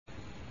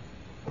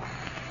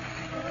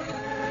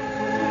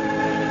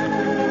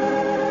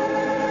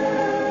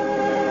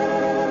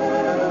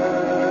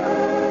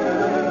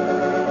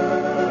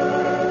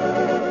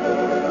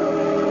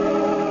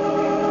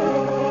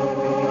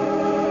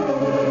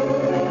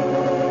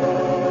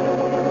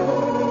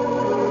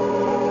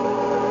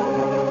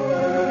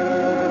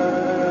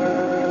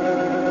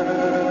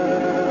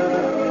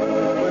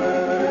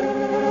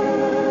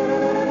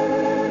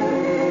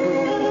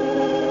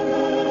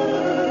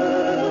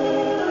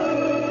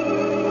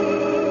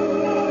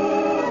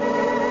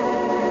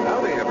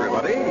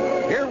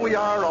we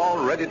are,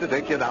 all ready to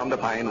take you down to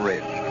Pine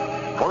Ridge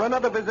for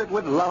another visit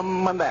with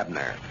Lum and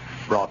Abner,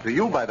 brought to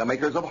you by the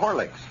makers of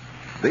Horlicks,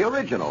 the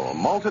original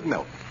malted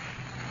milk.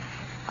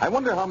 I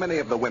wonder how many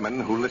of the women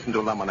who listen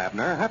to Lum and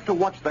Abner have to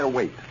watch their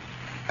weight,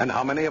 and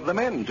how many of the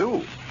men,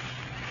 too.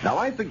 Now,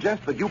 I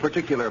suggest that you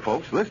particular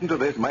folks listen to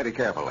this mighty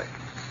carefully.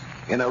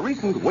 In a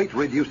recent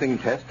weight-reducing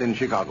test in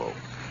Chicago,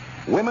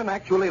 women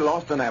actually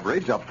lost an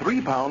average of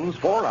 3 pounds,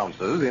 4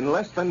 ounces in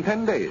less than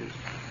 10 days.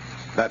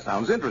 That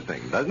sounds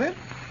interesting, doesn't it?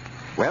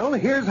 Well,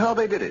 here's how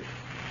they did it.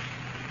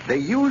 They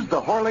used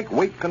the Horlick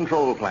Weight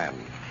Control Plan,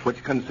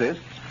 which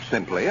consists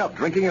simply of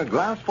drinking a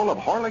glass full of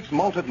Horlick's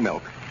malted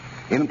milk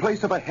in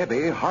place of a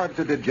heavy,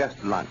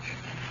 hard-to-digest lunch.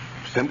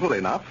 Simple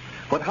enough,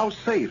 but how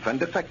safe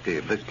and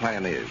effective this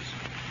plan is.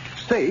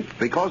 Safe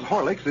because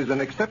Horlicks is an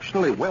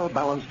exceptionally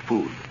well-balanced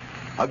food,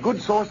 a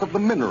good source of the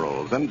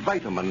minerals and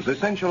vitamins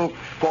essential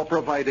for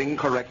providing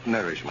correct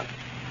nourishment.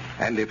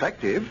 And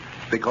effective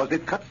because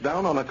it cuts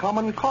down on a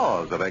common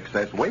cause of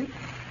excess weight,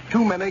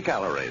 too many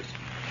calories.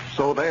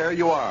 So there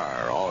you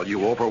are, all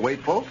you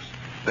overweight folks.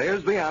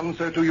 There's the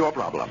answer to your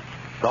problem,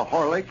 the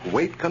Horlick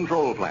Weight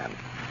Control Plan.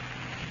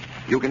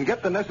 You can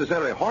get the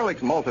necessary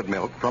Horlick's malted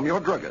milk from your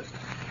druggist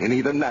in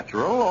either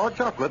natural or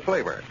chocolate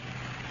flavor.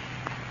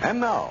 And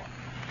now,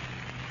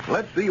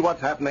 let's see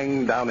what's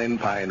happening down in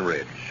Pine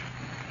Ridge.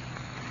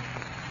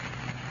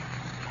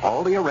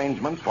 All the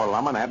arrangements for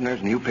Lum and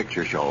Abner's new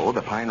picture show,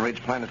 the Pine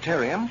Ridge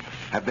Planetarium,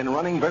 have been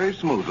running very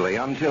smoothly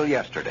until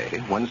yesterday,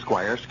 when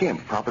Squire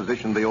Skimp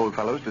propositioned the old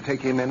fellows to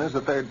take him in as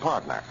a third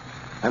partner.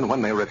 And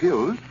when they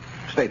refused,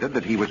 stated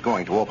that he was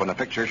going to open a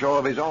picture show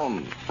of his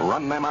own,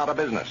 run them out of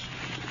business.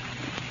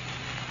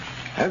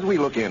 As we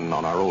look in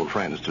on our old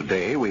friends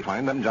today, we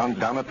find them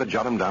down at the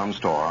Jot 'em Down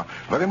store,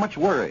 very much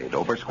worried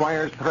over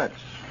Squire's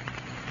threats.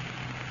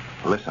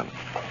 Listen.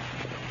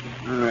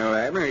 Well,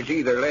 Abner, it's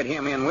either let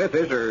him in with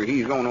us or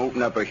he's going to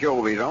open up a show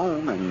of his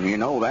own, and you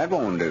know that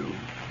won't do.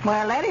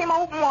 Well, let him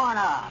open one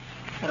up.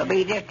 It'll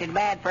be just as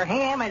bad for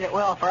him as it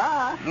will for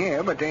us.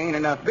 Yeah, but there ain't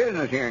enough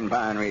business here in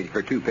Pine Ridge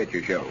for 2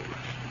 picture shows.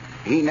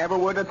 He never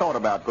would have thought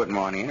about putting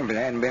one in if it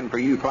hadn't been for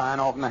you flying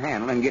off in the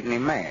handle and getting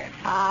him mad.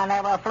 I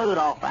never flew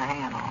off the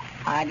handle.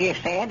 I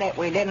just said that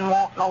we didn't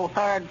want no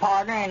third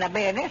partner in the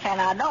business,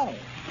 and I don't.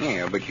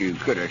 Yeah, but you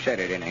could have said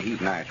it in a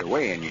heap nicer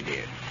way than you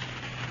did.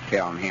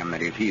 Telling him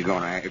that if he's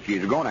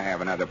gonna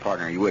have another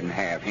partner, you wouldn't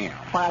have him.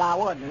 Well, I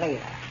wouldn't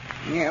either.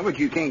 Yeah, but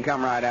you can't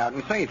come right out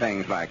and say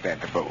things like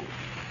that to folks.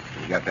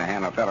 You got to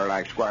handle a feller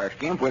like Squire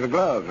Skimp with the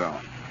gloves on.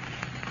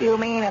 You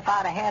mean if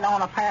I'd have had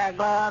on a pair of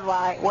gloves,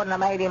 why, it wouldn't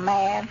have made him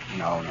mad?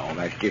 No,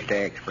 that's just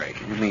an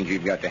expression. It means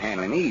you've got to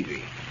handle him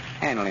easy.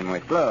 Handle him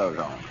with gloves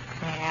on.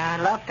 Yeah,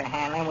 I'd love to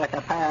handle him with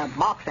a pair of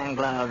boxing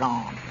gloves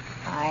on.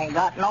 I ain't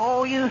got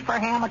no use for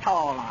him at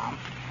all, Lum.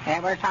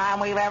 Every time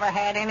we've ever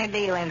had any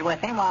dealings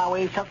with him, why,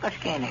 we took a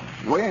skinning.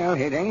 Well,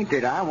 it ain't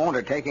that I want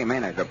to take him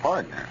in as a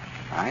partner.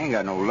 I ain't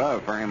got no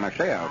love for him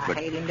myself. I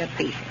hate him to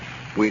pieces.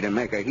 We'd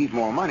make a heap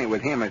more money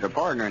with him as a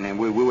partner than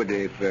we would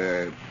if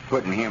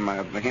putting him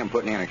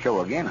putting in a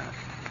show again us.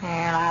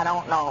 Well, I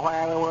don't know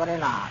whether we would or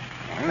not.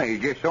 Well,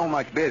 there's just so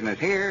much business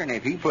here, and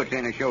if he puts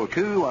in a show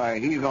too, why,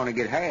 he's going to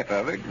get half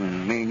of it,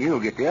 and me and you'll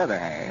get the other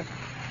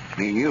half.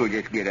 Me and you'll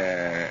just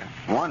get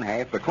one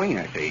half between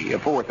us, a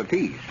fourth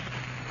apiece.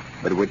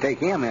 But if we take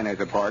him in as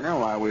a partner,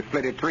 why, we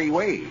split it 3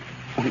 ways.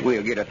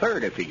 We'll get a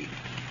third apiece.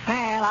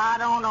 Well, I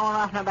don't know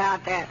nothing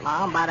about that,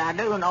 Lum, but I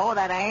do know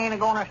that I ain't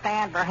going to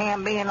stand for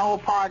him being no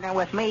partner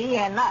with me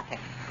and nothing.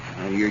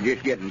 You're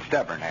just getting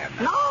stubborn,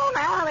 Abner. No,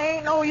 now, there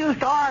ain't no use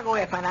to argue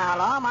with me now,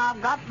 Lum.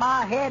 I've got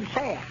my head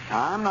set.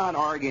 I'm not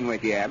arguing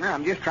with you, Abner.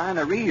 I'm just trying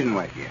to reason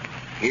with you.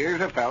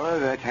 Here's a fella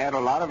that's had a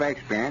lot of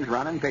experience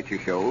running picture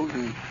shows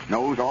and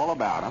knows all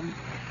about them.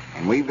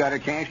 And we've got a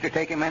chance to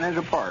take him in as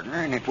a partner,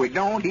 and if we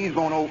don't, he's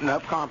going to open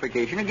up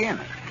competition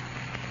against us.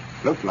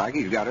 Looks like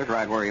he's got us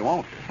right where he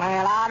wants us.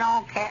 Well, I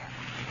don't care.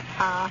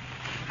 Huh?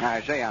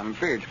 I say, I'm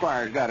afraid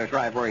Squire's got us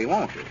right where he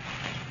wants us.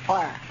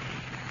 Where?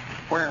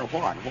 Where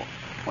what?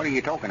 What are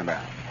you talking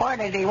about? Where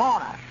does he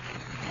want us?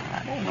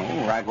 I don't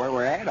know. Right where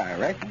we're at, I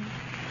reckon.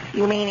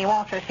 You mean he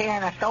wants us here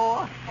in the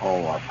store?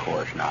 Oh, of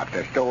course not.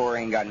 The store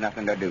ain't got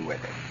nothing to do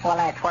with it. Well,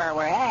 that's where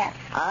we're at.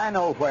 I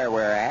know where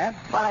we're at.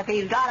 Well, if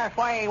he's got us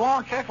where he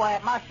wants us, well,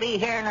 it must be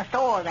here in the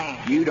store then.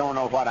 You don't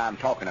know what I'm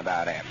talking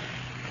about, Abner.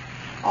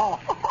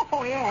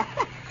 Oh, yeah.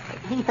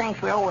 He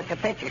thinks we owe it to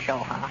picture show,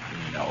 huh?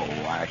 No,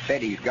 I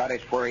said he's got us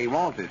where he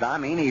wants us. I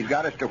mean, he's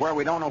got us to where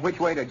we don't know which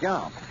way to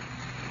jump.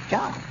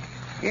 Jump?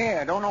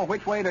 Yeah, don't know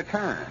which way to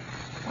turn.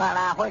 Well,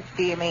 now, which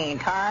do you mean,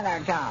 turn or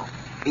jump?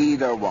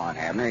 Either one,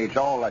 Abner. It's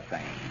all the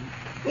same.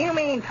 You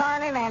mean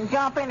turning and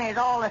jumping is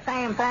all the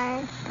same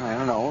thing?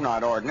 Well, no,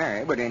 not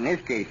ordinary, but in this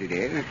case it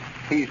is.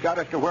 He's got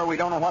us to where we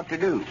don't know what to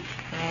do.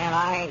 Well,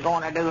 I ain't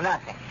going to do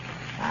nothing.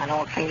 I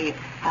don't see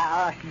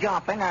how us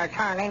jumping or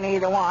turning,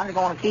 either one, is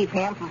going to keep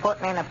him from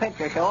putting in a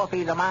picture show if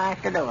he's a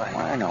mind to do it. Well,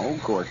 I know,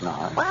 of course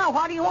not. Well,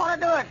 what do you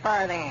want to do it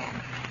for, then?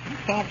 You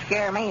can't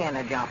scare me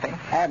into jumping.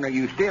 Abner,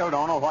 you still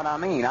don't know what I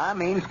mean. I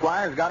mean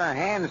Squire's got our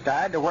hands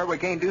tied to where we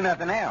can't do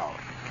nothing else.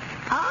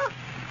 Huh?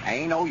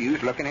 Ain't no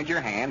use looking at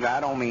your hands. I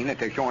don't mean that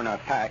they're sure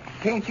enough tight.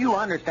 Can't you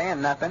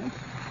understand nothing?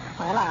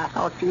 Well, I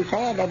thought you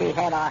said that he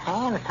had our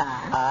hands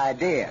tied. I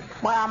did.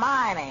 Well,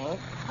 mine ain't.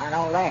 I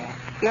know that.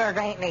 Yours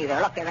ain't neither.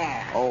 Look at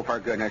there. Oh, for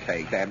goodness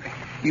sake, Abner.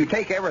 You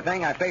take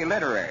everything I say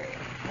literary.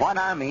 What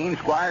I mean,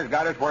 Squire's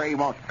got us where he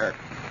wants us.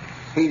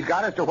 He's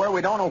got us to where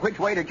we don't know which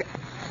way to...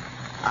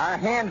 Our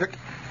hands are...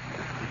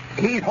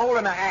 He's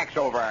holding an axe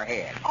over our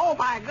head. Oh,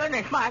 my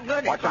goodness, my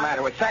goodness. What's the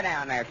matter with... Sit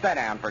down there. Sit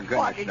down, for goodness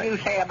What did you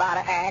say about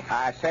an axe?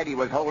 I said he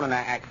was holding an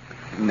axe.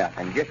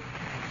 Nothing.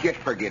 Just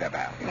forget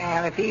about it.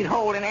 Well, if he's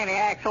holding any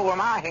axe over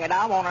my head,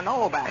 I want to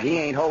know about it. He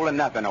ain't holding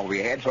nothing over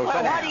your head, so Well,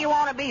 sit down. what do you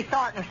want to be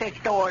starting such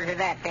stories as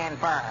that then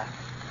for?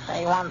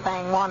 Say one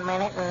thing 1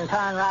 minute and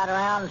turn right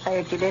around and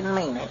say that you didn't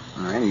mean it.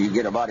 Well, you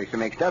get a body so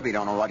mixed up, he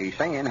don't know what he's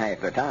saying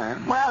half the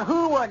time. Well,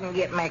 who wouldn't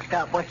get mixed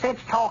up with such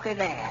talk as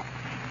that?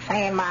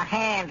 Saying my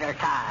hands are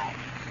tied.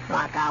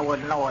 Like I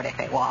wouldn't know it if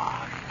it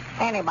was.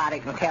 Anybody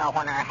can tell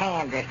when their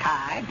hands is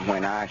tied.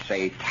 When I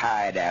say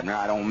tied, Abner,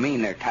 I don't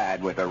mean they're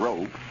tied with a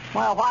rope.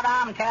 Well, what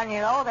I'm telling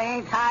you, though, they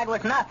ain't tied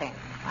with nothing.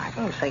 I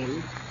can see.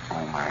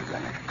 Oh, my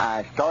goodness.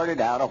 I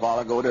started out a while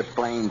ago to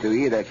explain to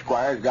you that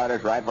Squire's got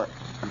us right where...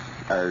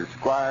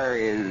 Squire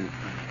is...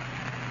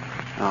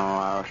 Oh,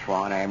 I'll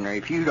swan, Abner.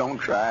 If you don't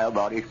try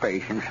about his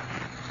patience,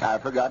 I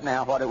forgot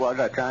now what it was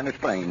I was trying to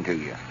explain to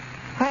you.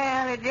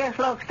 Well, it just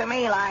looks to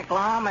me like,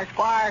 Lum, as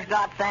Squire's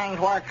got things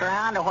worked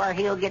around to where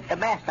he'll get the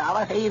best of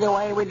us either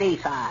way we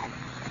decide.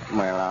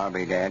 Well, I'll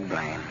be dad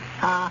blamed.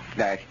 Huh?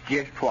 That's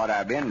just what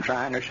I've been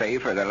trying to say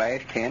for the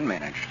last 10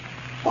 minutes.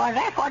 Was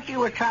that what you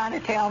were trying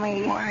to tell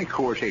me? Why, of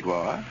course it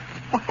was.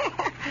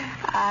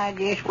 I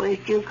just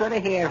wished you could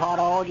have heard what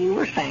all you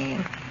were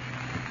saying.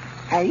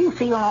 Are you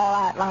feeling all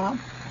right, Lum?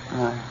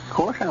 Of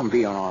course I'm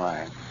feeling all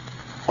right.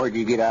 Where'd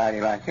you get an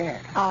idea like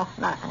that? Oh,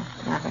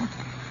 nothing.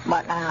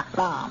 But now,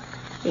 Lum,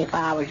 if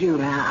I was you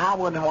now, I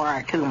wouldn't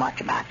worry too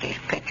much about this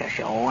picture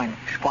show and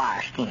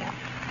Squire Skim.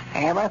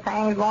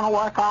 Everything's going to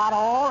work out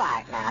all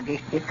right now.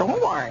 Just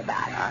don't worry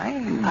about it. I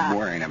ain't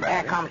worrying about There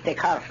it. comes Dick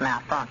Hudson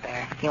out front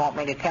there. You want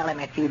me to tell him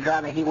that you'd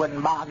rather he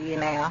wouldn't bother you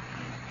now?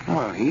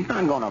 Well, he's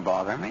not going to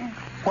bother me.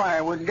 Why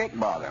would Dick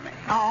bother me?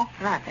 Oh,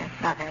 nothing.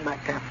 But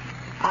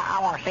I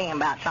want to see him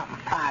about something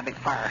private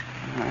first.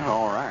 Well,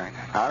 all right.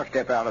 I'll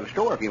step out of the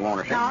store if you want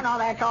to see me. No,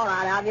 that's all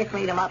right. I'll just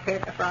meet him up here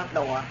at the front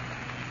door.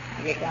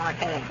 I just want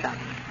to tell him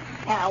something.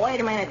 Now, wait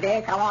a minute,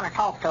 Dick. I want to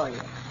talk to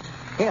you.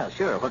 Yeah,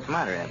 sure. What's the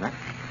matter, Abner?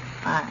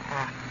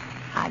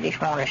 I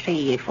just want to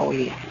see you before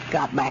you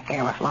got back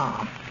there with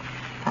Lum.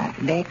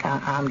 Dick,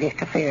 I'm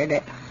just afraid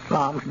that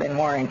Lum's been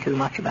worrying too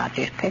much about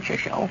this picture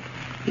show.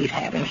 He's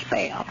having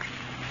spells.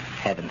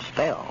 Having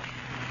spells?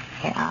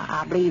 Yeah,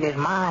 I believe his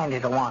mind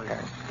is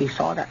a-wandering. He's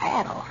sort of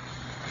addled.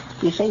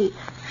 You see,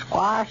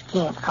 Squire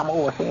Skimp come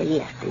over here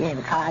yesterday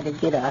and tried to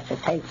get us to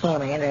take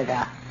him in as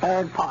a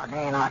third partner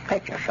in our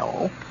picture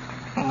show.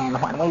 And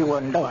when we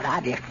wouldn't do it,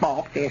 I just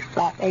balked, just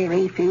flatly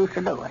refused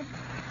to do it.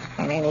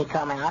 And then he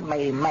come out and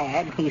made him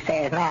mad. He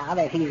says now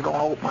that he's going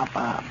to open up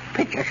a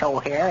picture show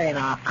here in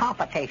a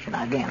competition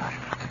against us.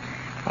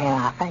 And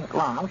I think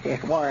Lum's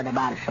just worried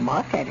about it so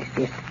much that it's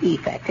just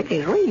affected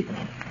his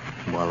reasoning.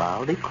 Well,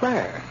 I'll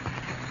declare.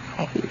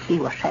 He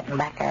was sitting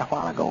back there a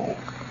while ago.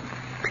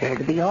 Appeared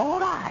to be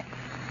all right.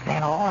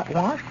 Then all at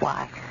once,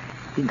 why,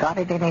 he got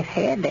it in his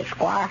head that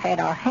Squire had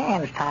our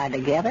hands tied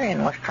together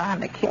and was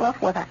trying to kill us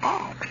with an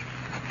axe.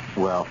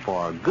 Well,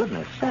 for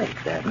goodness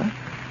sakes, Abner.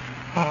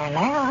 And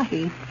now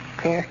he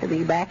appears to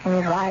be back in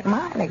his right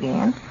mind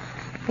again.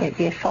 It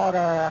just sort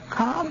of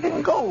comes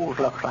and goes,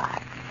 looks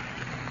like.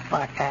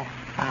 But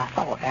I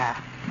thought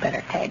I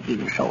better tell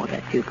you so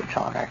that you could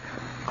sort of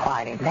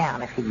quiet him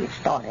down if he gets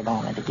started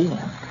on it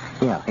again.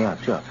 Yeah,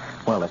 sure.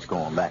 Well, let's go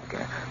on back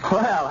there.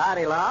 Well,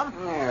 howdy,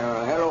 Lum.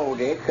 Well, hello,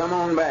 Dick. Come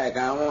on back.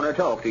 I want to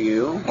talk to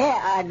you.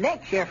 Yeah,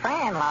 Dick's your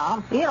friend,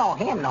 Lum. You know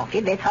him, don't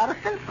you, Dick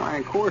Hudson? Why,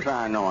 of course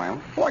I know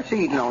him. What's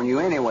eating on you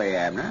anyway,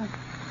 Abner?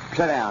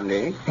 Sit down,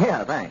 Dick.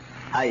 Yeah, thanks.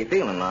 How you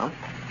feeling, Lum?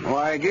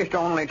 Why, just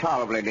only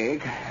tolerably,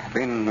 Dick.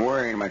 Been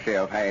worrying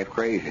myself half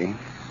crazy.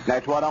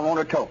 That's what I want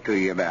to talk to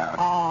you about.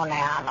 Oh,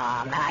 now,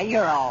 Lum, now,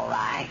 you're all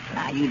right.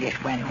 Now, you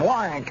just been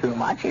worrying too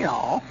much, is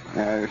all.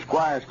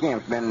 Squire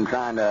Skimp's been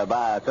trying to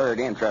buy a third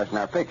interest in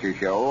our picture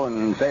show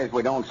and says if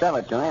we don't sell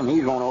it to him,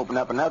 he's going to open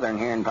up another in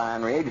here in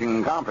Pine Ridge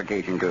in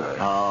competition to us.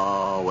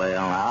 Oh,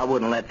 well, I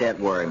wouldn't let that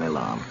worry me,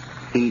 Lum.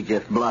 He's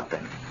just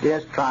bluffing.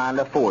 Just trying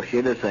to force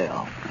you to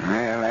sell.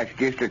 Well, that's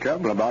just the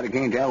trouble about it.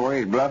 Can't tell where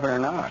he's bluffing or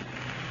not.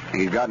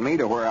 He's got me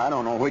to where I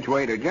don't know which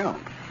way to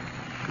jump.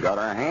 Got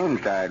our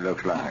hands tied,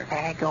 looks like.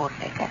 There it goes,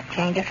 Dick.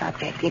 Change the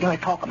subject. Get him to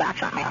talk about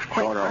something else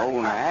quick. Sort of holding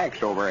an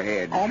axe over her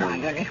head. Oh, my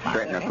goodness, my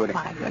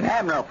goodness.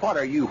 Abner, what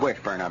are you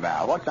whispering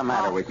about? What's the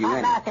matter with you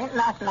anyway? Nothing,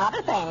 not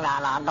a thing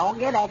now. Don't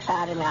get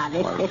excited now.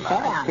 Just sit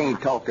down. I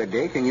can't talk to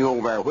Dick and you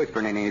over there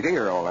whispering in his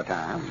ear all the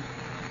time.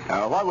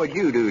 What would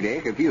you do,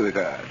 Dick, if you was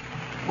us?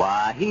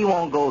 Why, he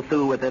won't go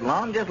through with it,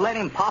 Lum. Just let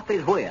him pop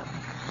his whip.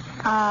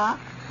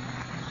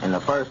 In the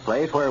first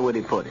place, where would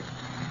he put it?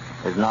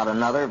 There's not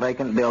another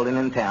vacant building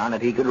in town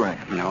that he could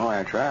rent. No,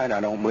 that's right.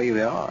 I don't believe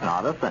there are.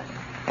 Not a thing.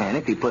 And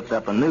if he puts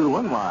up a new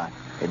one, why,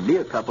 it'd be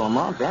a couple of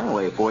months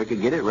anyway before he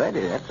could get it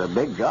ready. That's a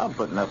big job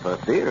putting up a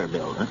theater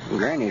building.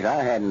 Granny's,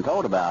 I hadn't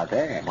thought about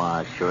that.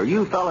 Why, sure.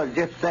 You fellas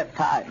just sit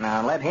tight now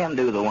and let him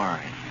do the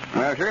worrying.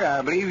 Well, sir,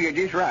 I believe you're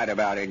just right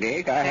about it,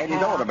 Dick. I hadn't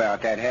thought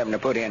about that, having to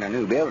put in a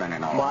new building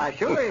and all. Why,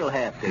 sure he'll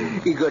have to.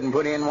 He couldn't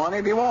put in one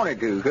if he wanted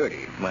to, could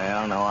he?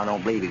 Well, no, I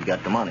don't believe he's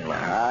got the money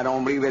left. I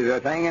don't believe there's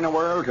a thing in the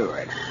world to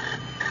it.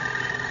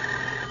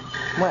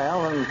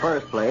 Well, in the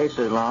first place,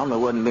 as long there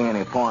wouldn't be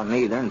any point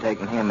neither in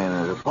taking him in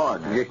as a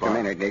partner. Just a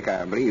minute, Dick.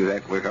 I believe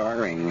that was our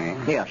ring,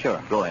 man. Yeah,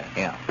 sure. Go ahead.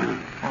 Yeah.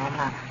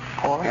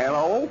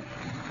 Hello?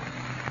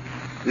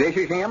 This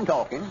is him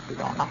talking. You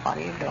don't know what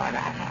he's doing right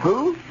now.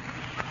 Who?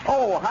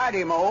 Oh,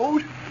 howdy,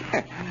 Mose.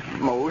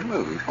 Mose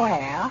moves.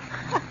 Well,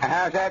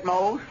 How's that,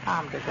 Mose?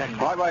 I'm just good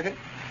What was it?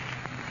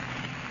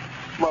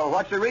 Well,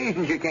 what's the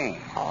reason you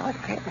came? Oh, it's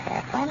good to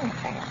have plenty of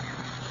sense.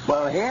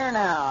 Well, here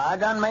now. I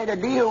done made a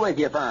deal with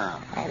you for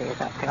 'em. That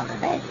is up till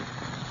today.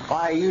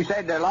 Why, you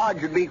said the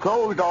lodge would be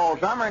closed all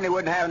summer and they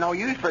wouldn't have no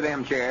use for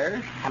them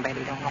chairs. I bet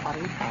he don't know what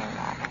he's saying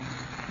right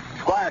now.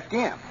 Squire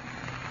Skimp.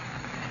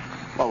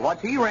 Well,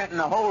 what's he renting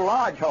the whole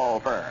lodge hall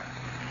for?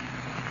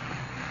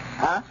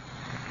 Huh?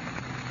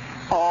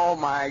 Oh,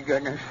 my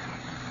goodness.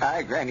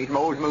 Granny's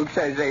Mose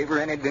says they've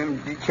rented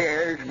them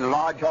chairs and the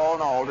lodge hall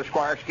and all. The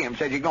Squire Skimp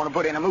says he's going to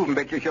put in a moving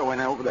picture show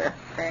in over there.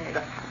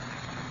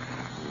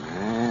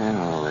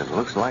 Well, it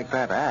looks like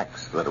that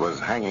axe that was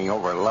hanging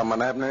over Lum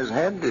and Abner's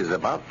head is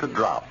about to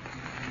drop.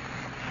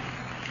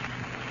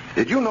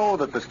 Did you know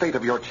that the state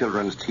of your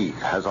children's teeth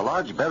has a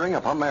large bearing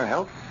upon their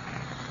health?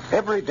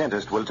 Every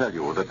dentist will tell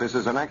you that this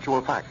is an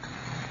actual fact.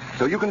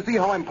 So you can see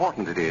how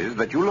important it is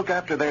that you look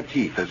after their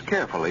teeth as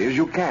carefully as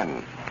you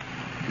can.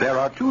 There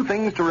are two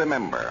things to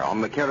remember on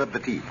the care of the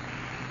teeth.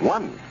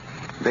 One,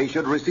 they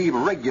should receive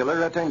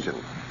regular attention.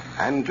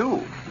 And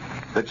two,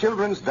 the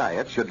children's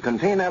diet should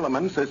contain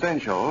elements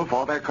essential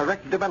for their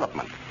correct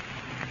development.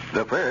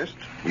 The first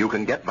you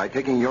can get by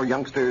taking your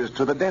youngsters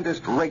to the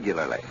dentist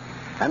regularly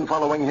and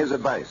following his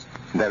advice.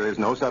 There is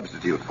no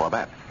substitute for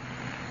that.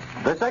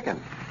 The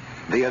second,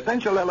 the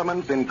essential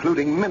elements,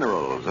 including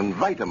minerals and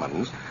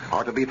vitamins,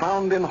 are to be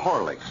found in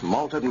Horlicks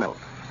malted milk.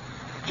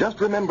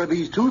 Just remember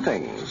these two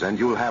things, and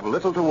you'll have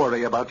little to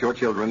worry about your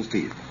children's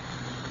teeth.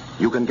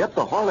 You can get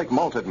the Horlick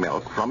malted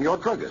milk from your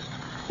druggist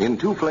in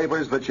two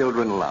flavors the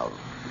children love,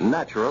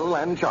 natural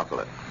and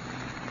chocolate.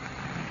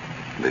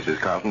 This is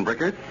Carlton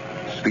Brickert,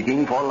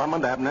 speaking for Lum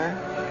and Abner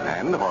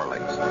and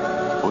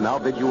Horlicks, who now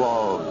bid you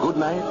all good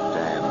night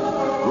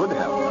and good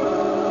health.